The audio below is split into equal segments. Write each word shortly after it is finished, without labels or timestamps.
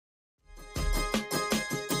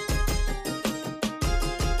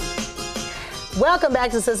Welcome back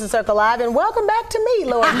to Sister Circle Live, and welcome back to me,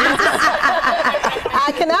 Lord Jesus.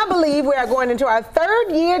 I cannot believe we are going into our third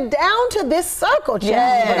year down to this circle, child.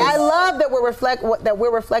 Yes. But I love that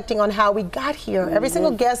we're reflecting on how we got here. Every single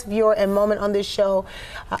guest, viewer, and moment on this show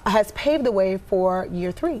has paved the way for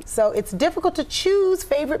year 3. So it's difficult to choose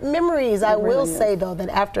favorite memories. I will say, though, that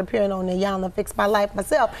after appearing on Iyanla Fix My Life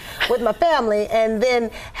myself with my family, and then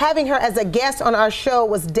having her as a guest on our show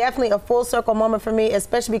was definitely a full circle moment for me,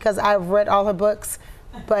 especially because I've read all her books.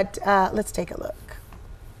 But let's take a look.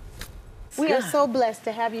 We are so blessed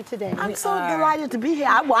to have you today. I'm so delighted to be here.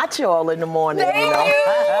 I watch you all in the morning. Thank you.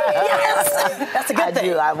 Yes. That's a good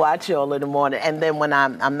thing. I do. I watch you all in the morning. And then when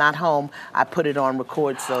I'm not home, I put it on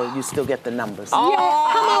record so you still get the numbers. Oh,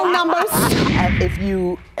 yeah. Come on, numbers. And if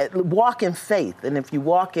you walk in faith and if you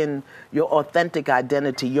walk in your authentic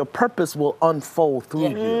identity, your purpose will unfold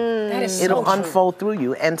through you. That is It'll so unfold through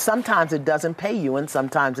you. And sometimes it doesn't pay you and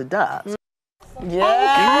sometimes it does.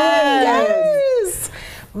 Yes.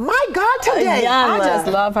 My God, today. I just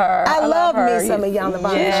love her. I love her. me some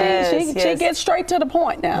Iyanla. Yeah, she gets straight to the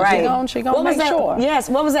point now. Right. She gonna make sure. Yes.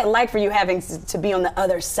 What was that like for you having to be on the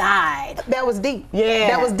other side? That was deep. Yeah.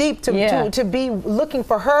 That was deep to be looking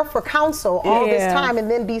for her for counsel all this time and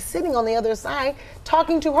then be sitting on the other side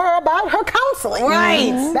talking to her about her counseling.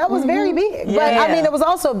 Right. That was very big. Yeah. But I mean, it was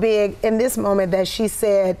also big in this moment that she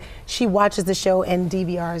said she watches the show and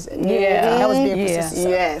DVRs it. Yeah. That was big for Sister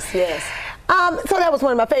Circle. Yes. Yes. So that was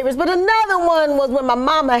one of my favorites. But another one was when my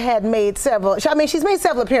mama had made several, I mean, she's made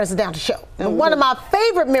several appearances down the show. And one of my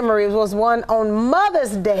favorite memories was one on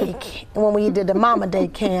Mother's Day when we did the Mama Day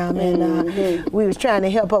cam. And we was trying to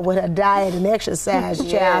help her with her diet and exercise,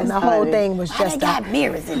 child. And the whole thing was just got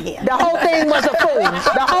mirrors in here. the whole thing was a fool.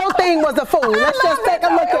 The whole thing was a fool. Let's just take a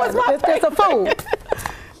look at it. It's just a fool.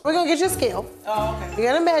 We're going to get your scale. Oh, okay.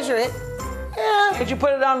 You're going to measure it. Yeah. Did you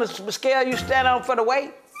put it on the scale you stand on for the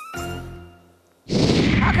weight?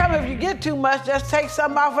 How come if you get too much, just take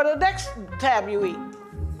some off of the next tab you eat?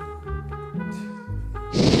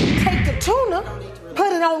 Take the tuna,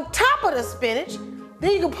 put it on top of the spinach,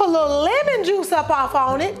 then you can put a little lemon juice up off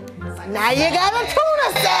on it. Now you got a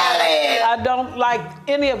tuna salad. I don't like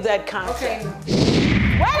any of that concept.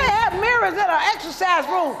 Why they have mirrors in our exercise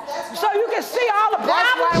room so you can see all the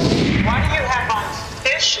problems? Why do you have on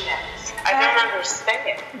fishnets? I don't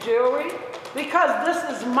understand. Jewelry? Because this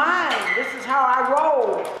is mine. This is how I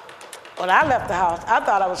roll. When I left the house, I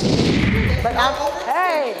thought I was But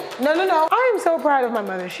hey, no. I am so proud of my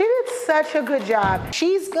mother. She did such a good job.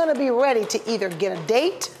 She's gonna be ready to either get a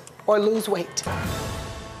date or lose weight.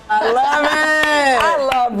 I love it. I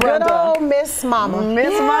love Brenda. Good old Miss Mama.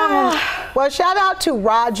 Miss Mama. Well, shout out to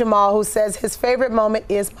Rod Jamal, who says his favorite moment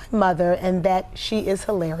is my mother and that she is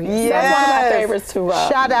hilarious. Yes. That's one of my favorites too, Rod.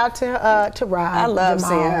 Shout out to Rod. I love Jamal.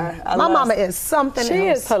 seeing her. My mama is something She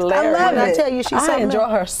else. is hilarious. I love it. I tell you, she's I something enjoy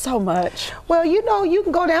else. her so much. Well, you know, you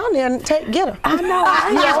can go down there and get her. I know.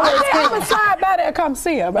 I'm gonna slide by there and come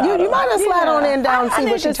see her. You might have slide on in and down and see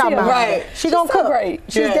what she's talking about. Right. She's gonna cook. Great.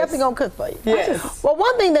 She's definitely gonna cook for you. Yes. Well,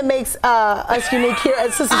 one thing that makes us unique here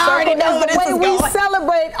at Sister Circle already know is the where way this we is going.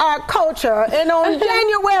 celebrate our culture. And on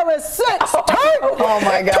January 6th, Oh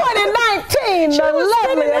my God. 2019, the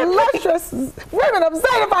lovely, illustrious women of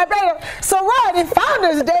Zeta Phi Beta sorority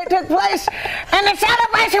Founders Day took place, and the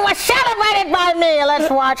celebration was celebrated by me.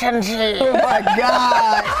 Let's watch and see. Oh my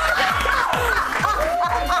God.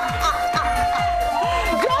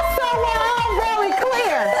 Just so we're all very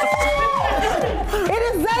clear, it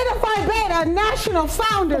is Zeta Phi Beta National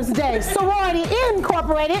Founders Day, Sorority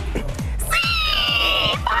Incorporated.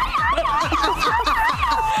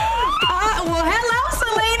 Well, hello,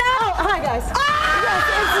 Syleena. Oh, hi guys. Yes,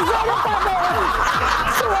 it's Zeta Phi Beta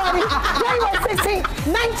Sorority, January 16th,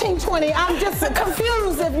 1920. I'm just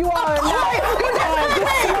confused if you are or not.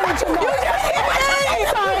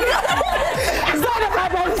 Zeta Phi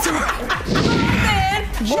Beta Sorority.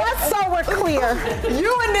 Just so we're clear.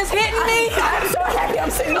 You and this hitting me? I'm so happy I'm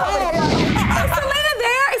sitting over here. Is Syleena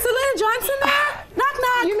there? Is Syleena Johnson there? Knock,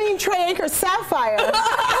 knock. You mean Trey Anchor Sapphire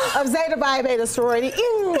of Zeta Phi Beta Sorority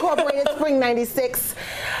Incorporated, Spring 96.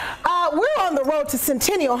 We're on the road to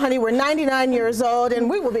Centennial, honey. We're 99 years old, and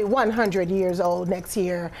we will be 100 years old next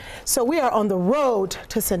year. So we are on the road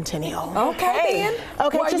to Centennial. Okay then.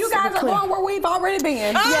 Okay, Well, just you to be guys are clear. going where we've already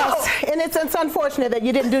been. Yes, and it's unfortunate that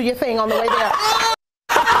you didn't do your thing on the way there.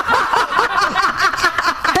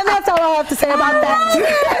 And that's all have to say about that?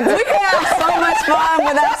 We have so much fun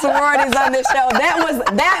with our sororities on this show. That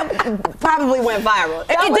probably went viral.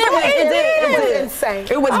 It did. Insane.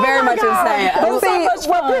 It was very much insane. But see,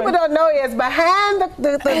 what people don't know is behind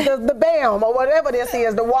the BAM or whatever this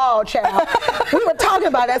is, the wall, child. We were talking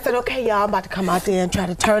about that. I said, okay, y'all, I'm about to come out there and try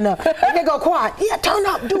to turn up. And they go quiet. Yeah, turn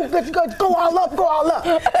up, dude. Let's go all up, go all up.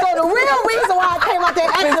 So the real reason why I came out there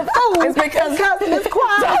acting a fool is because this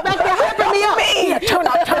choir was back there hyping me up. Yeah, turn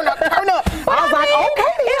up, turn up, turn up. I was like,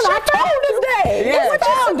 okay, then I told this day. Yes. What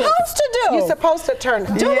you supposed to do? You're supposed to turn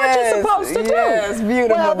up. Do what you're supposed to do. Yes,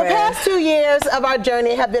 beautiful. Well, the past 2 years of our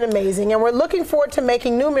journey have been amazing, and we're looking forward to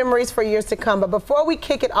making new memories for years to come. But before we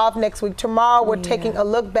kick it off next week, tomorrow we're taking a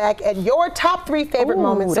look back at your top 3 favorite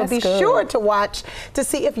moments. So be sure to watch to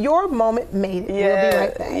see if your moment made it. We'll be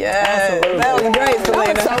right back. Yes, that was great,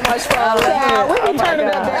 Syleena. That was so much fun. Yeah, we be turning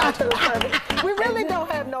it down to the service. We really don't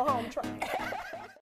have no home track.